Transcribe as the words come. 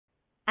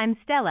I'm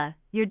Stella,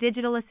 your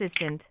digital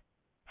assistant.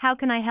 How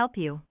can I help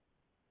you?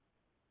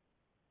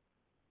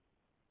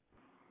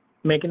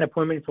 Make an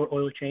appointment for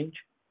oil change.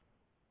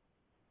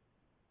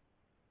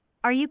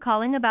 Are you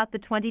calling about the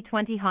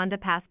 2020 Honda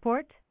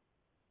Passport?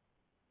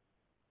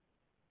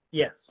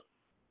 Yes.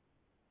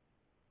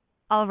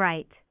 All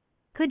right.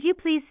 Could you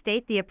please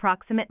state the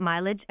approximate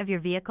mileage of your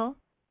vehicle?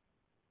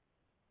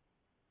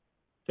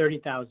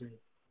 30,000.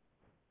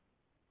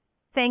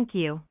 Thank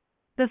you.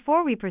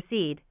 Before we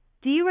proceed,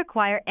 do you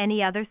require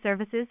any other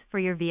services for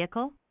your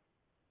vehicle?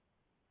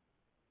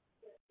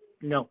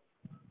 No.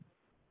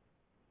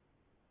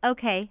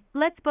 Okay,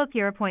 let's book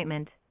your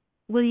appointment.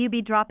 Will you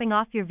be dropping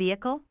off your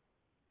vehicle?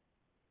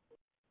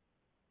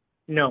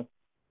 No.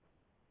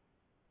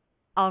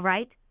 All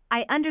right,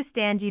 I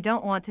understand you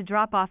don't want to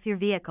drop off your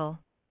vehicle.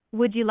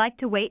 Would you like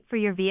to wait for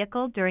your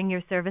vehicle during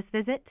your service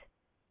visit?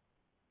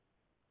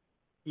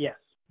 Yes.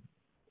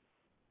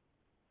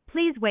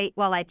 Please wait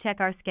while I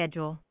check our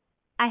schedule.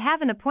 I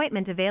have an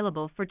appointment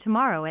available for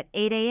tomorrow at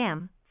 8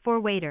 a.m. for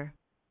waiter.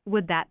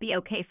 Would that be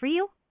okay for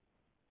you?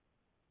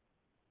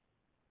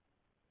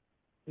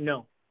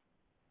 No.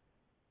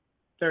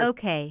 Thursday.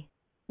 Okay.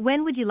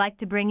 When would you like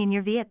to bring in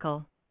your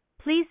vehicle?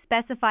 Please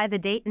specify the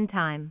date and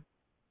time.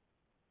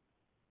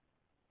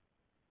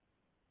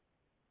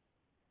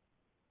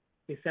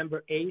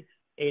 December 8th,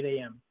 8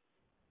 a.m.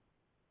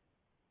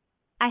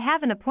 I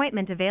have an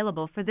appointment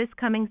available for this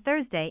coming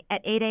Thursday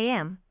at 8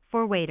 a.m.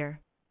 for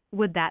waiter.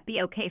 Would that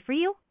be okay for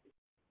you?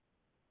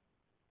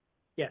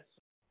 Yes.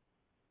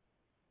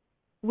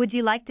 Would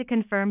you like to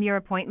confirm your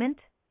appointment?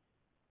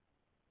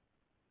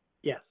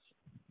 Yes.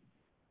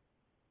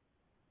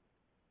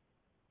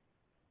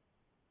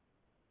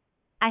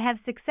 I have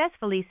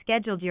successfully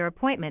scheduled your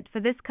appointment for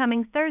this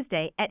coming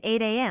Thursday at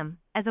 8 a.m.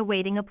 as a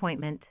waiting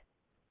appointment.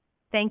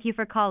 Thank you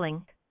for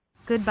calling.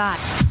 Goodbye.